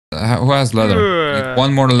Who has leather?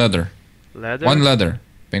 One more leather. Leather? One leather.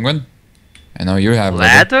 Penguin? I know you have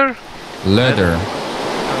leather. Leather.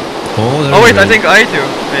 Oh wait, I think I do.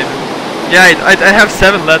 Maybe. Yeah, I have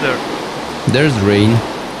 7 leather. There's rain,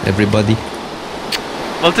 everybody.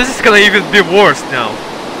 Well, this is gonna even be worse now.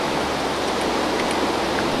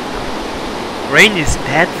 Rain is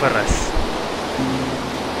bad for us.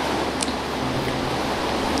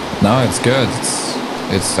 No, it's good.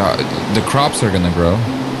 It's the crops are gonna grow.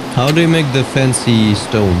 How do you make the fancy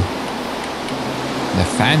stone? The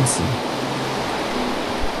fancy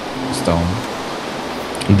stone.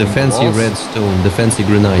 The fancy walls? red stone, the fancy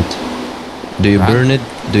granite. Do you burn it?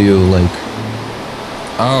 Do you like...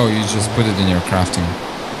 Oh, you just put it in your crafting.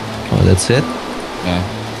 Oh, that's it? Yeah.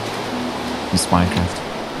 It's Minecraft.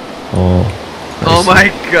 Oh. Oh my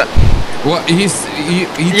god. Well, he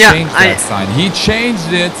Yeah, changed that sign. He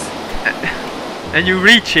changed it. And you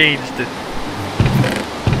re-changed it.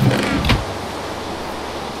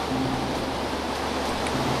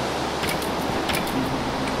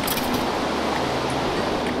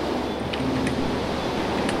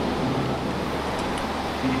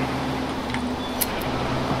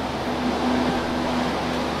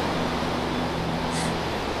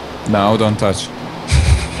 No, don't touch.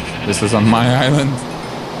 This is on my island.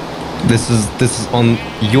 This is on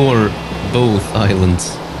your both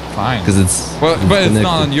islands. Fine. Because it's... Well, but it's connected.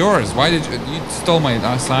 not on yours. Why did you stole my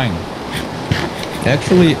sign?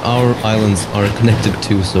 Actually, our islands are connected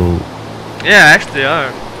too, so... Yeah, actually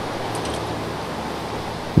are.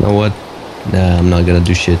 You know what? Nah, I'm not gonna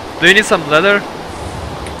do shit. Do you need some leather?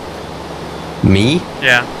 Me?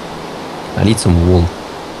 Yeah. I need some wool.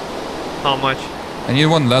 How much? I need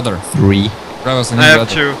 1 leather. 3. Rebels, I I need have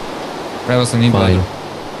leather. 2. Rebels, I need Fine. leather.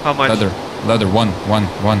 How much? Leather. One.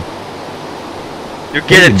 You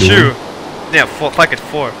get are it you 2. doing? Yeah, 4. Fuck it,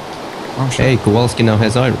 4. Oh shit. Hey, Kowalski now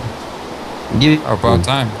has iron. Give it. About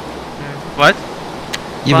time. What?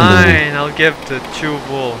 Give him the wool. Fine, I'll give the 2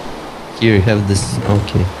 wool. Here, you have this.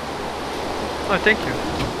 Okay. Oh, thank you.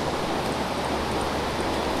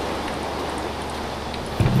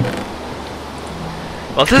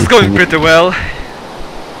 Well, this is going pretty well.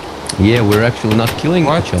 Yeah, we're actually not killing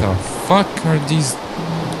What each the other. fuck are these?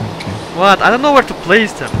 Okay. What? I don't know where to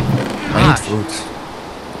place them. I need Gosh. fruit.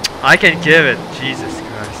 I can give it. Jesus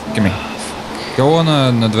Christ. Give me. Go on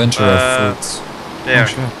an adventure of fruits. There. Oh,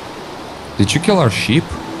 shit. Did you kill our sheep?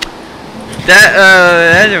 That,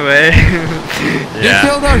 anyway. You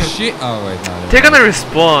killed our sheep. Oh wait, no. They're gonna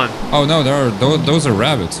respawn. Oh no, there are those are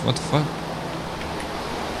rabbits. What the fuck?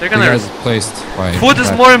 They're You gonna. guys placed. Why? Food is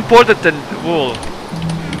that- more important than wool.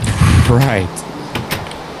 Right.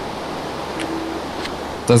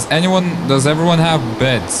 Does everyone have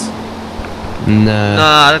beds? Nah.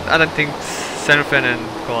 Nah, I don't think Senfen and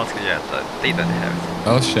Kowalski yet. They don't have it.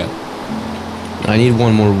 Oh shit. I need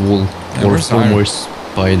 1 more wool. Yeah, or where's 4 iron? more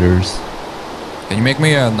spiders. Can you make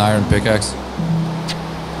me an iron pickaxe?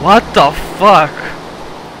 What the fuck?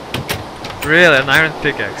 Really, an iron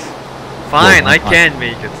pickaxe? Fine, Well, I can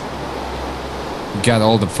make it. You got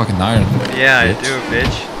all the fucking iron. Yeah, bitch. I do,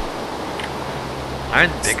 bitch.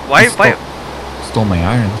 Iron pick. Why? Stole my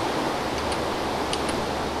iron.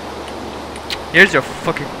 Here's your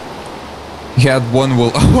fucking. He had 1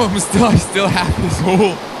 wool. Oh, I still have his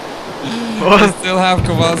wool. I still have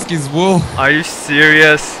Kowalski's wool. Are you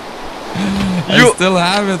serious? I still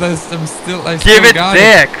have it. I still Give it got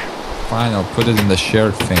back. It. Fine, I'll put it in the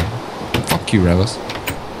shared thing. Fuck you, Rebels.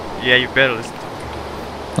 Yeah, you better listen.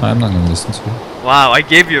 I'm not gonna listen to you. Wow, I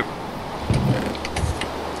gave you.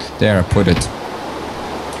 There, I put it.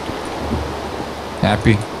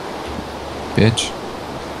 Happy, bitch.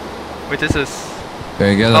 Wait, this is. Do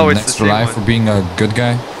I get Oh, an it's the extra same life one. for being a good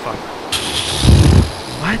guy? Fuck.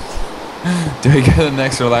 What? Do I get an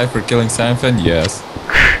extra life for killing Sanfen? Yes.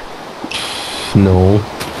 No.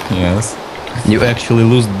 Yes. You actually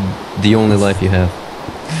lose the only life you have.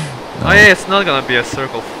 No. Oh yeah, it's not gonna be a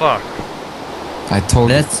circle. Fuck. I told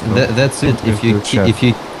That's you. that's it. If you Chef.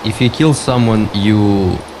 if you kill someone,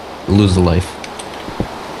 you lose a life.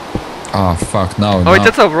 Oh fuck no. Oh no. wait,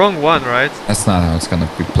 that's a wrong one, right? That's not how it's gonna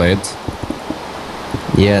be played.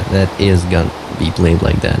 Yeah, that is gonna be played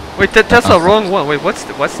like that. Wait, that's a wrong one. Wait, what's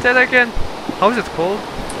that again? How is it called?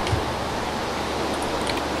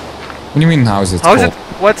 What do you mean? How is it How is called? it?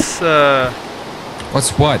 What's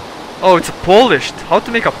What's what? Oh, it's a polished. How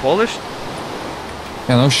to make a polished?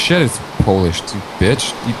 Yeah, no shit. It's polished, you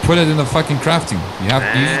bitch. You put it in the fucking crafting. You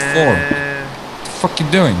need 4. What the fuck you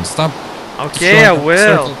doing? Stop. Okay, I destroying our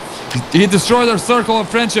will. circle. He destroyed our circle of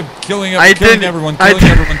friendship, killing I everyone, didn't- killing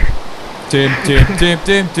I everyone. Tim, Tim, Tim,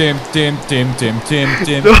 Tim, Tim, Tim, Tim, Tim, Tim,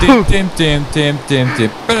 Tim, Tim, Tim, Tim, Tim, Tim,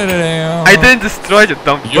 Tim. I didn't destroy the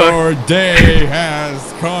dumb fuck. Your day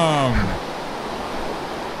has come.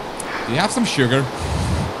 Do you have some sugar?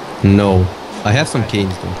 No. I have some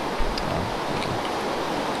canes though.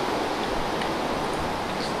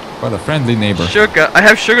 What a friendly neighbor. Sugar. I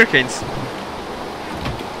have sugar canes.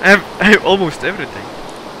 I have almost everything.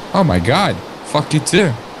 Oh my god. Fuck you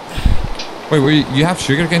too. Wait, you have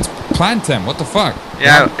sugar canes? Plant them. What the fuck?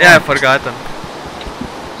 Yeah, I forgot them.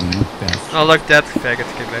 Bastard. Oh look, that faggot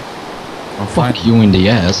came back. Oh, fine. Fuck you in the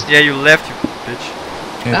ass. Yeah, you left, you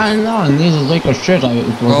bitch. Yeah. I know, and this is like a shit. It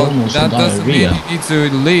was Well, almost that doesn't mean diarrhea. you need to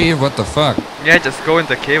leave. What the fuck? Yeah, just go in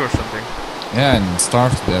the cave or something. Yeah, and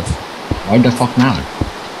starve to death. Why the fuck not?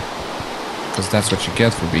 Because that's what you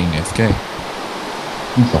get for being AFK.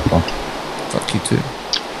 What the fuck? Fuck you too.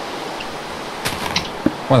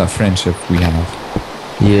 What a friendship we have,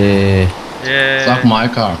 Yeah. Yeah. Suck my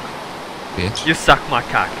cock. bitch. You suck my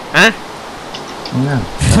cock, huh? Yeah.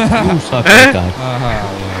 You suck my cock.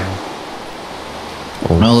 Yeah.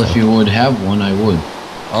 Oh, Well, if fuck. you would have one, I would.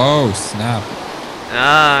 Oh, snap.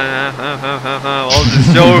 All the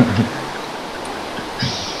joke.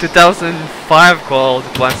 2005 called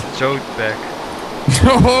wants a joke back.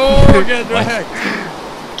 Oh, get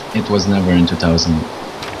wrecked. It was never in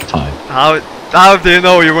 2005. How do you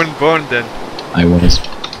know you weren't born then? I was.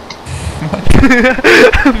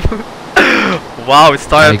 Wow, it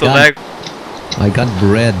started to got- lag. I got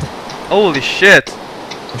bread. Holy shit,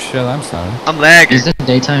 Oh shit, I'm sorry. I'm lagging. Is it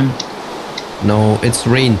daytime? No, it's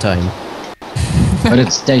rain time. But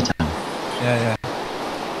it's daytime. Yeah.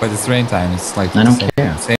 But it's rain time. It's like I don't same-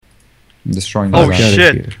 care. same- I'm destroying Oh, his Get house. it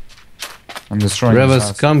shit. here. I'm destroying his Revas,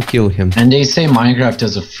 house. come kill him. And they say Minecraft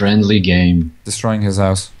is a friendly game. Destroying his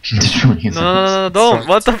house. Destroying his No, house. don't.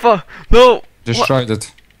 What the fuck? No. Destroyed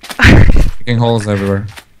it. Making holes everywhere.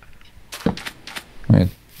 Wait,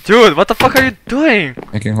 Dude, what the fuck are you doing?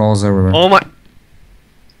 making holes everywhere. Oh my.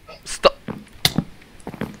 Stop.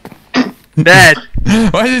 Dad.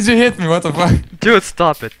 Why did you hit me? What the fuck? Dude,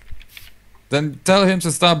 stop it. Then tell him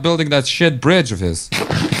to stop building that shit bridge of his.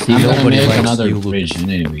 See, I'm gonna nobody make likes another you, bridge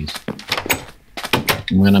anyways.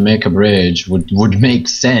 I'm gonna make a bridge would make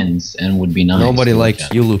sense and would be nice. Nobody to look likes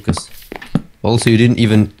at. you, Lucas. Also, you didn't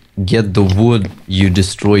even get the wood you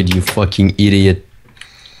destroyed, you fucking idiot.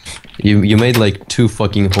 You made like 2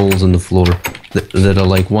 fucking holes in the floor that are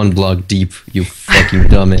like 1 block deep, you fucking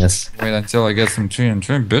dumbass. Wait until I get some tree and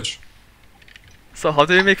trim, bitch. So how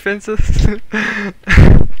do you make fences?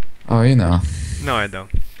 Oh, you know. No, I don't.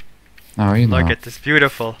 Oh, you know. Look at this,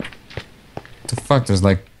 beautiful. The fuck? There's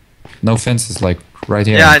like no fences like right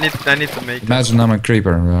here. Yeah, I need to make. Imagine I'm a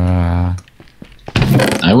creeper.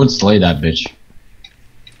 I would slay that bitch.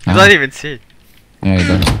 You don't even see. Yeah, you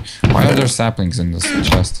don't. Why are there saplings in this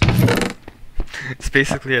chest? It's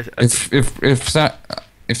basically a If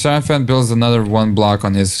Sarafan builds another 1 block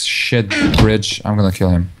on his shit bridge, I'm gonna kill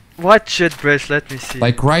him. what shit bridge? Let me see.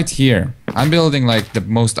 Like right here. I'm building like the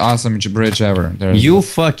most awesome bridge ever. There's You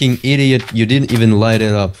fucking idiot, you didn't even light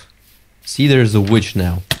it up. See, there's a witch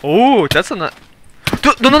now. Oh, that's a nice.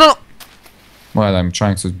 No. What? I'm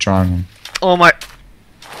trying to drown him. Oh my.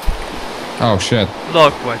 Oh shit.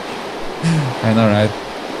 Look what. I know, right?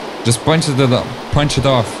 Just punch it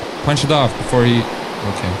off. Punch it off before he.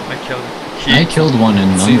 Okay. I killed him. I killed one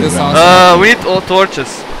in See this underground. We need all torches.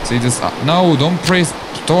 See this? No, don't praise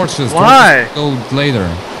torches. Why? Torches go later.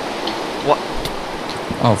 What?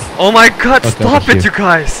 Oh, Oh my god! Fuck Stop over it, here. you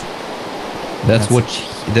guys. That's what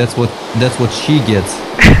she gets.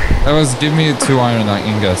 that was give me 2 iron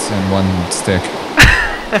ingots and 1 stick.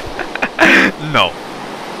 No.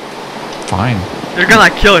 Fine. You're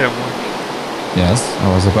gonna kill him. Yes,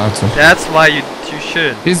 I was about to. That's why you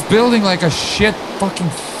shouldn't. He's building like a shit fucking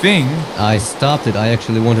thing. I stopped it, I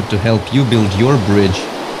actually wanted to help you build your bridge.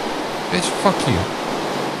 Bitch, fuck you.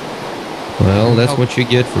 Well, that's what you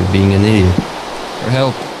get for being an idiot. Your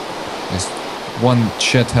help is 1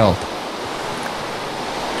 shit help.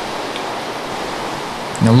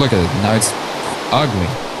 Now look at it. Now it's ugly.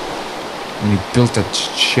 When you built that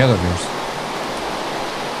shit of yours.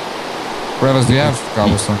 Revas, do you have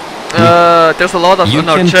cobblestone? There's a lot of You on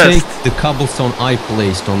our can chest. take the cobblestone I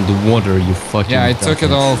placed on the water, you fucking Yeah, I took it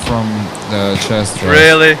dumbass. all from the chest. right?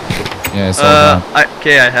 Really? Yeah, it's all gone.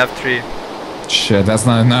 Okay, I have 3. Shit, that's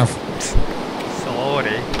not enough.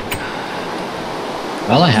 Sorry.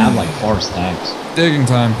 Well, I have like 4 stacks. Digging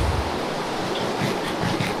time.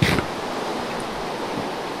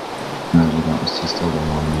 No, you don't. You still don't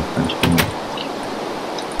want me French.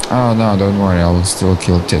 Oh no, don't worry. I will still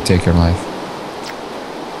take your life.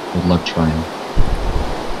 Good luck trying.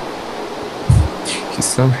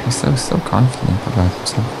 He's so confident about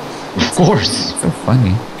himself. Of course. So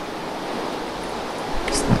funny.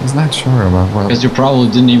 He's not sure about what. Because you probably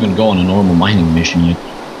didn't even go on a normal mining mission yet.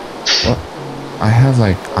 Well, I have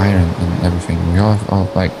like iron and everything. We all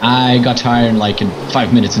have like. I got iron like in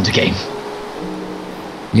 5 minutes into game.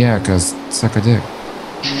 Yeah, cause suck a dick.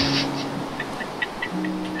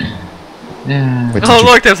 Yeah. But Oh did you-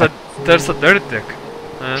 look, there's a dirt dick.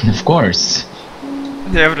 Of course.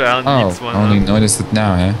 Everyone Oh, needs one. only noticed it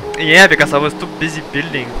now, eh? Yeah, because I was too busy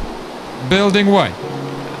building, Building what?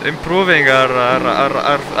 improving our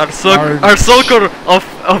Our circle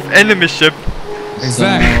of enemy ship.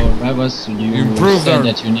 Exactly. So, Ravas, you improved said our-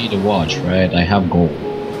 that you need a watch, right? I have gold.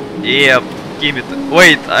 Yeah, give it.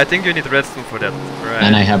 Wait, I think you need redstone for that, right?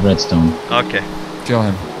 And I have redstone. Okay. Kill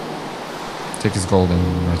him. Take his gold and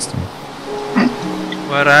redstone.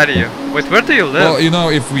 Where are you? Wait, where do you live? Well, you know,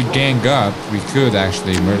 if we gang up, we could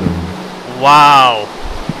actually murder him. Wow.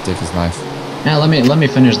 Take his life. Yeah, let me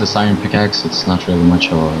finish this iron pickaxe. It's not really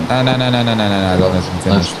much of a... No, don't let him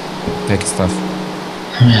finish. Take his stuff.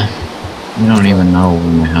 You don't even know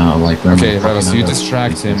how, like, where Okay, my Ravas, fucking you other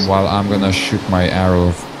distract piece him is. while I'm gonna shoot my arrow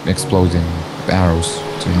of exploding arrows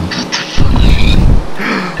to him.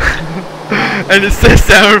 And it says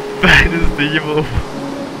our fan is the evil.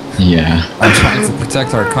 Yeah. I'm trying to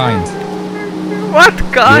protect our kind. What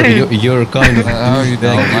kind? You're kind of How you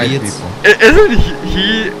don't douchebag like idiots. people? Isn't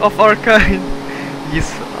he of our kind? He's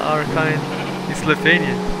our kind. He's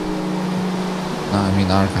Lithuanian. No, I mean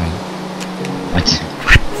our kind.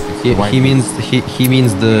 What? He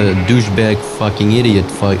means the douchebag fucking idiot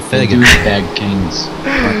faggot. Douchebag kings.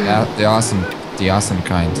 The awesome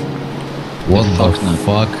kind. What the Fuck not.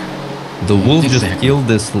 fuck? The wolf just Exactly. killed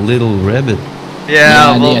this little rabbit.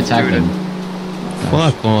 Yeah, they well, attacked dude. him.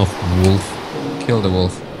 Fuck off, wolf. Kill the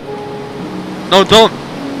wolf. No, don't.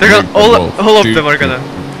 They're gonna, Big all wolf. of Dude. them are gonna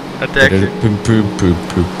attack you. Poop, poop, poop,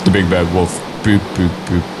 poop. The big bad wolf. Poop, poop,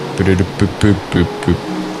 poop. Poop, poop, poop, poop.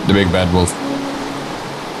 The big bad wolf.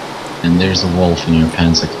 And there's a wolf in your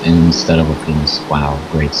pants instead of a penis. Wow,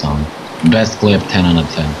 great song. Best clip, 10 out of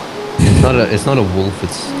 10. It's not a wolf.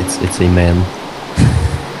 It's a man.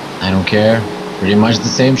 I don't care. Pretty much the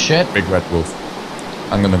same shit. Big red wolf.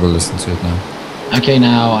 I'm gonna go listen to it now. Okay,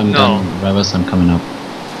 now I'm No. done. Ravas, I'm coming up.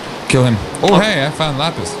 Kill him. Oh, hey, I found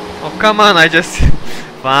Lapis. Oh, come on, I just...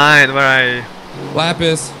 Fine, where are you?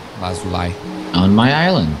 Lapis. Lazuli. On my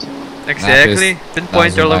island. Exactly.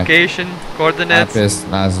 Pinpoint your Lazuli. location, coordinates, Lapis.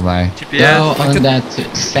 Lazuli. GPS. Go on that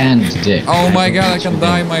sand dick. Oh my god, I can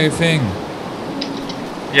dye my thing.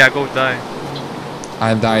 Yeah, go die.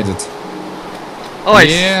 I dyed it. Oh, I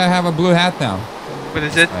Yeah, I have a blue hat now. What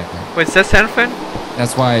is it? Right. Wait, is that something?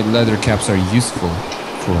 That's why leather caps are useful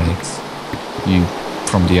for you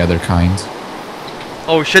from the other kind.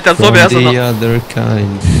 Oh shit, that From zombie has the a... other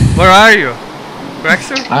kind. Where are you?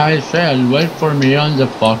 Graxer? I said, wait for me on the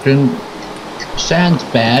fucking sand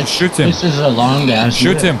patch. Shoot him. This is a long ass.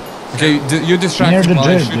 Shoot him. Okay, you distract Near him the while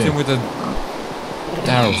I dirt, shoot dick. him with the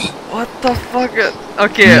arrows. What the fuck?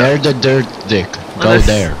 Okay. Near the dirt dick. on Go the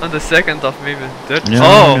there. On the second of maybe. Dirt. No,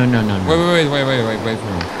 Oh. no, no, no, no. Wait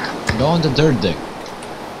for me. Go on the dirt dick.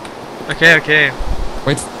 Okay, okay.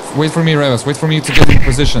 Wait for me, Ravas. Wait for me to get in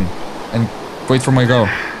position. And wait for my go.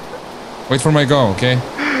 Wait for my go, okay?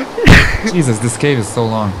 Jesus, this cave is so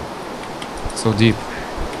long. So deep.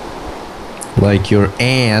 Like your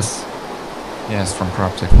ass. Yes, from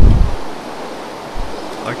Croptic.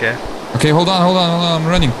 Okay. Okay, hold on, I'm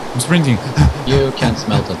running. I'm sprinting. You can't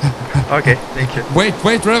smelt it. Okay, thank you. Wait,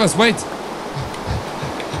 Ravas, wait!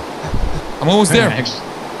 I'm almost there. Actually,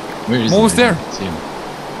 where is Almost he? there. See him.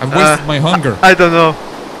 I've wasted my hunger. I don't know.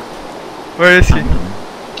 Where is he?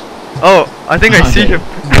 Oh, I think I see Okay. him.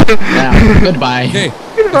 Yeah, goodbye. Okay,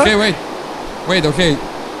 okay, wait, okay.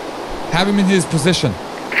 Have him in his position.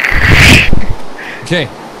 Okay,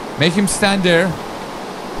 make him stand there.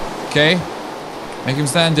 Okay, make him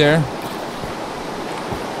stand there.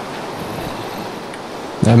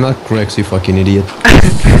 I'm not Grex, you fucking idiot.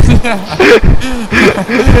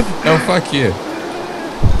 No, fuck you.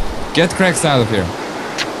 Get Crex out of here.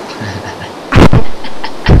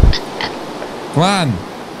 Come on.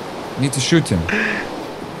 Need to shoot him.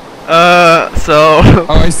 So...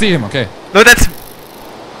 Oh, I see him. Okay. No, that's...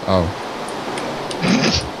 Oh.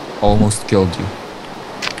 Almost killed you.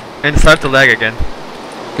 And start to lag again.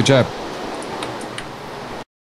 Good job.